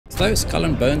So Skull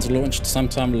and Bones launched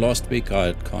sometime last week.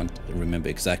 I can't remember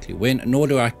exactly when, nor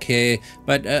do I care,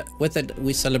 but with it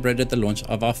we celebrated the launch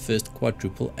of our first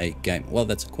quadruple A game. Well,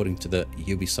 that's according to the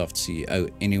Ubisoft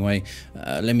CEO anyway.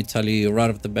 Let me tell you right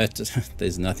off the bat,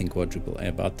 there's nothing quadruple A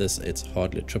about this. It's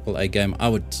hardly a triple A game. I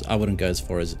wouldn't go as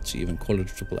far as to even call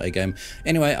it a triple A game.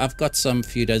 Anyway, I've got some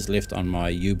few days left on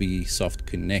my Ubisoft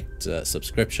Connect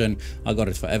subscription. I got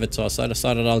it for Avatar, so I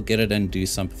decided I'll get it and do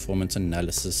some performance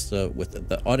analysis with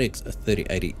the RTX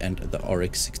 3080 and the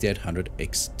RX 6800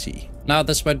 XT. Now,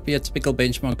 this won't be a typical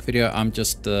benchmark video. I'm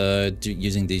just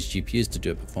using these GPUs to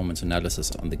do a performance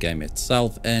analysis on the game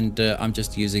itself, and I'm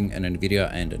just using an Nvidia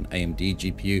and an AMD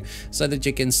GPU so that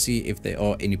you can see if there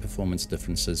are any performance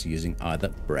differences using either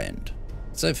brand.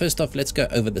 So first off, let's go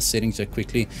over the settings here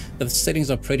quickly. The settings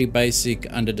are pretty basic.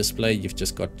 Under display, you've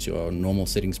just got your normal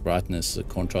settings, brightness,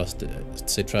 contrast,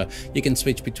 etc. You can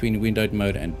switch between windowed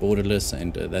mode and borderless,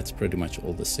 and that's pretty much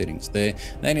all the settings there.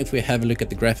 Then if we have a look at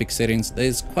the graphic settings,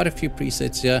 there's quite a few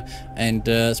presets here, and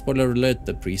spoiler alert,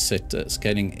 the preset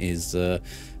scaling is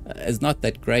not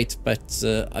that great, but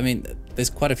I mean, there's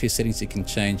quite a few settings you can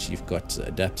change. You've got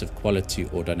adaptive quality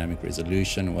or dynamic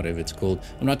resolution, whatever it's called.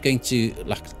 I'm not going to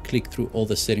click through all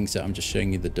the settings here. I'm just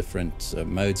showing you the different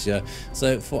modes here.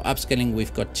 So for upscaling,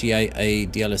 we've got TIA,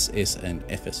 DLSS, and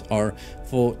FSR.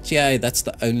 For TIA, that's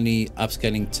the only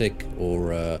upscaling tick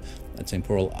or a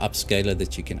temporal upscaler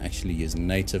that you can actually use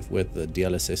native with. The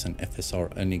DLSS and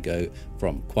FSR only go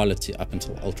from quality up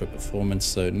until ultra performance,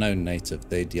 so no native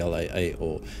there, DLAA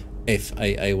or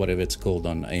FAA, whatever it's called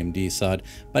on AMD side.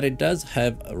 But it does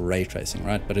have ray tracing,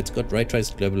 right? But it's got ray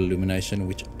traced global illumination,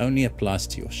 which only applies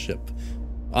to your ship,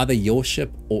 either your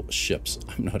ship or ships.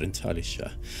 I'm not entirely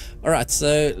sure. All right,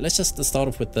 so let's just start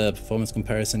off with the performance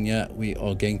comparison here. We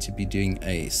are going to be doing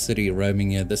a city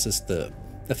roaming here. This is the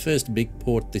first big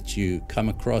port that you come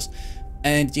across,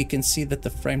 and you can see that the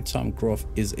frame time graph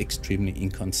is extremely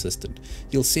inconsistent.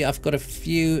 You'll see I've got a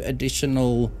few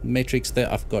additional metrics there.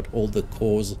 I've got all the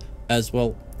cores as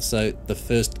well. So the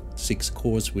first 6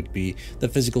 cores would be the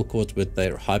physical cores with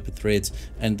their hyperthreads,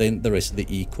 and then the rest of the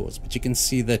E cores. But you can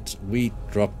see that we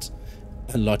dropped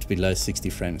a lot below 60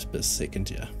 frames per second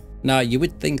here. Now, you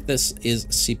would think this is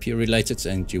CPU related,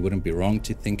 and you wouldn't be wrong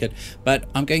to think it, but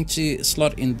I'm going to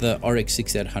slot in the RX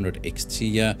 6800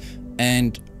 XT here,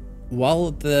 and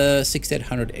while the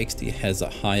 6800 XT has a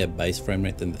higher base frame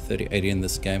rate than the 3080 in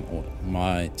this game, or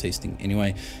my tasting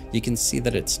anyway, you can see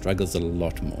that it struggles a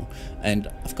lot more, and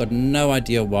I've got no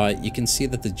idea why. You can see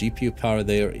that the GPU power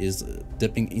there is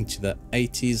dipping into the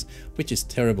 80s, which is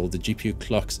terrible. The GPU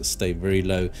clocks stay very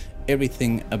low.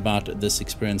 Everything about this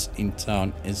experience in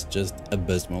town is just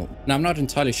abysmal. Now, I'm not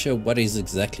entirely sure what is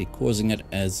exactly causing it,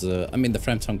 as I mean, the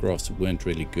frame time graphs weren't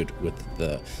really good with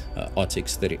the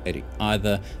RTX 3080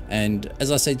 either, and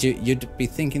as I said, you'd be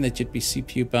thinking that you'd be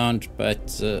CPU bound,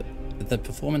 but the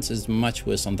performance is much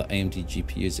worse on the AMD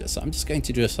GPUs here. So I'm just going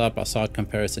to do a side-by-side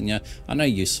comparison here. I know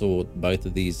you saw both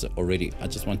of these already. I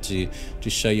just want to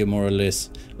show you more or less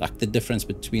like the difference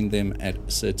between them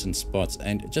at certain spots.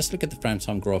 And just look at the frame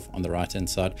time graph on the right hand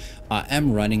side. I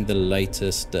am running the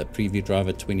latest preview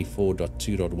driver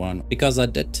 24.2.1 because I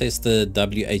did test the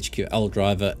WHQL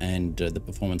driver, and the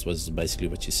performance was basically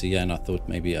what you see here, and I thought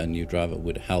maybe a new driver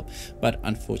would help, but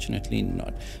unfortunately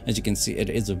not. As you can see,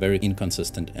 it is a very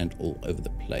inconsistent and all over the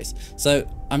place. So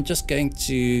I'm just going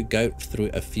to go through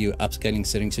a few upscaling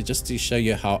settings here just to show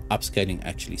you how upscaling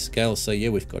actually scales. So yeah,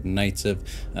 we've got native,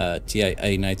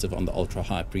 TIA native on the ultra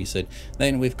high preset.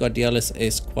 Then we've got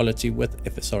DLSS quality with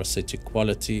FSR set to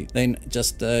quality. Then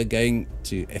just going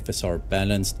to FSR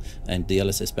balanced and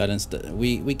DLSS balanced.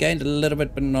 We gained a little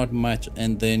bit, but not much.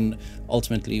 And then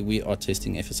ultimately we are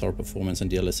testing FSR performance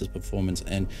and DLSS performance,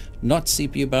 and not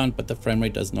CPU bound, but the frame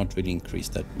rate does not really increase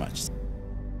that much.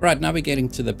 Right, now we're getting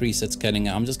to the preset scaling.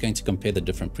 I'm just going to compare the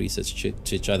different presets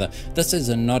to each other. This is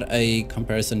not a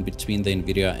comparison between the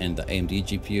Nvidia and the AMD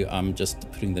GPU. I'm just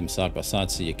putting them side by side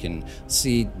so you can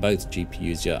see both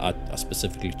GPUs here. I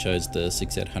specifically chose the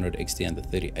 6800 XT and the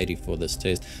 3080 for this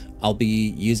test. I'll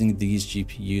be using these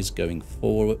GPUs going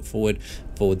forward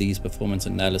for these performance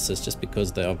analysis, just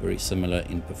because they are very similar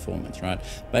in performance, right?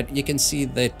 But you can see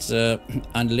that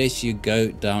unless you go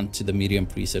down to the medium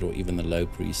preset or even the low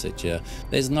preset here,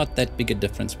 there's not that big a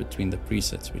difference between the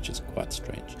presets, which is quite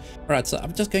strange. Alright, so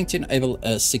I'm just going to enable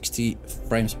a 60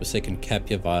 frames per second cap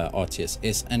here via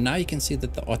RTSS, and now you can see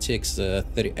that the RTX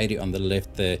 3080 on the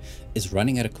left there is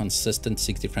running at a consistent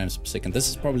 60 frames per second. This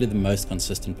is probably the most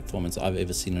consistent performance I've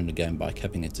ever seen in a game by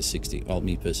capping it to 60. Well,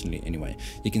 me personally anyway.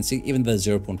 You can see even the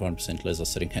 0.1% lows are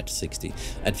sitting at 60.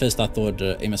 At first I thought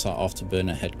MSI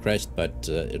Afterburner had crashed, but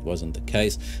it wasn't the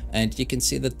case. And you can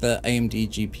see that the AMD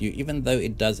GPU, even though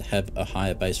it does have a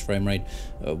higher base frame rate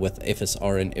with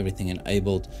FSR and everything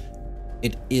enabled,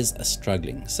 it is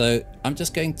struggling. So I'm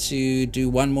just going to do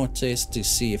one more test to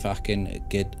see if I can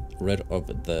get rid of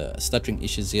the stuttering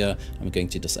issues here. I'm going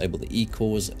to disable the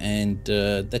E-cores, and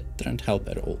that didn't help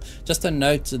at all. Just a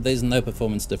note, there's no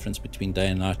performance difference between day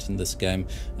and night in this game.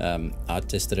 I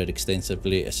tested it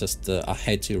extensively. It's just I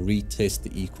had to retest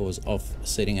the E-cores off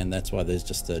setting, and that's why there's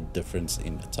just a difference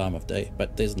in the time of day,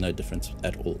 but there's no difference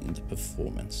at all in the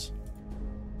performance.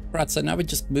 Right, so now we're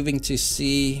just moving to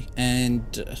C, and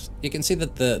you can see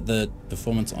that the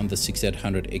performance on the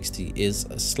 6800 XT is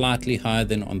slightly higher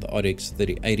than on the RTX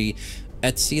 3080.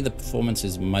 At C, the performance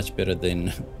is much better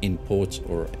than in port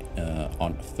or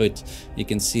on foot. You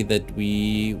can see that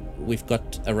we've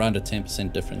got around a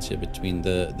 10% difference here between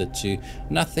the two.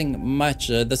 Nothing much.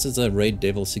 This is a Red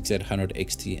Devil 6800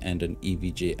 XT and an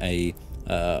EVGA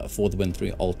for the Win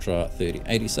 3 Ultra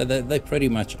 3080, so they're pretty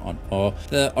much on par.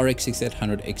 The RX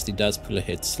 6800 XT does pull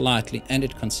ahead slightly, and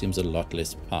it consumes a lot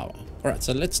less power. Alright,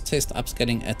 so let's test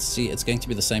upscaling at C. It's going to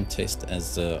be the same test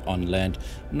as on land.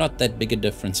 Not that big a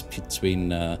difference between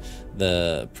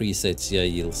the presets here.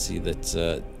 You'll see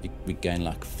that we gain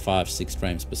like 5-6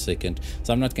 frames per second.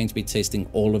 So I'm not going to be testing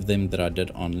all of them that I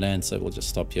did on land, so we'll just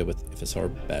stop here with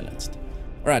FSR balanced.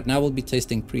 Alright, now we'll be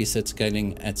testing preset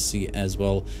scaling at C as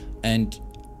well, and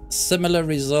similar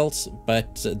results,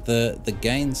 but the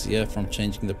gains here from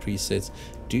changing the presets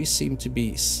do seem to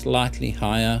be slightly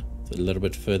higher a little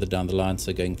bit further down the line.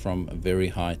 So going from very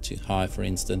high to high, for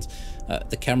instance,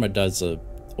 the camera does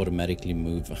automatically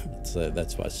move, so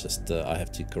that's why it's just I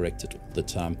have to correct it all the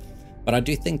time. But I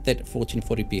do think that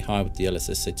 1440p high with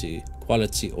DLSS set to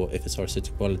quality or FSR set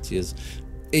to quality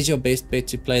is your best bet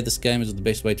to play this game, is the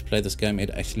best way to play this game. It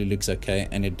actually looks okay,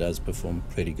 and it does perform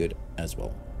pretty good as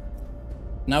well.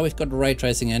 Now we've got ray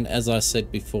tracing, and as I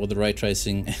said before, the ray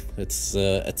tracing, it's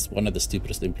one of the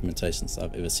stupidest implementations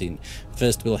I've ever seen.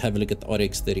 First, we'll have a look at the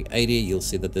RTX 3080. You'll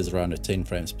see that there's around a 10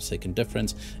 frames per second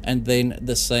difference, and then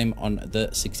the same on the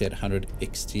 6800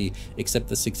 XT, except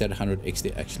the 6800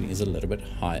 XT actually is a little bit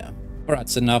higher. Alright,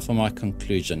 so now for my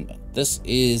conclusion. This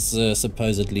is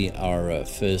supposedly our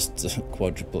first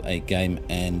quadruple A game,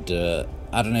 and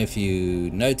I don't know if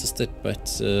you noticed it,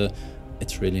 but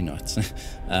it's really not.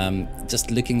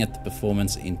 Just looking at the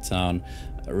performance in town,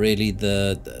 really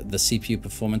the CPU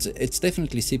performance, it's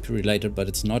definitely CPU related, but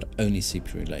it's not only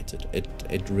CPU related.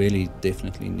 It really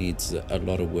definitely needs a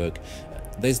lot of work.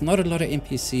 There's not a lot of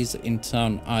NPCs in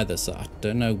town either, so I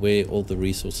don't know where all the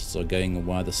resources are going and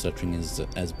why the stuttering is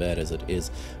as bad as it is.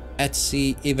 At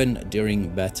sea, even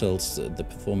during battles, the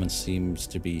performance seems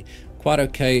to be quite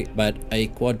okay, but a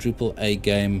quadruple A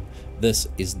game, this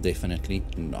is definitely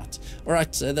not.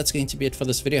 Alright, so that's going to be it for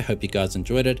this video. Hope you guys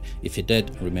enjoyed it. If you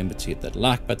did, remember to hit that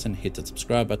like button, hit that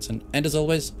subscribe button, and as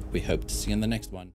always, we hope to see you in the next one.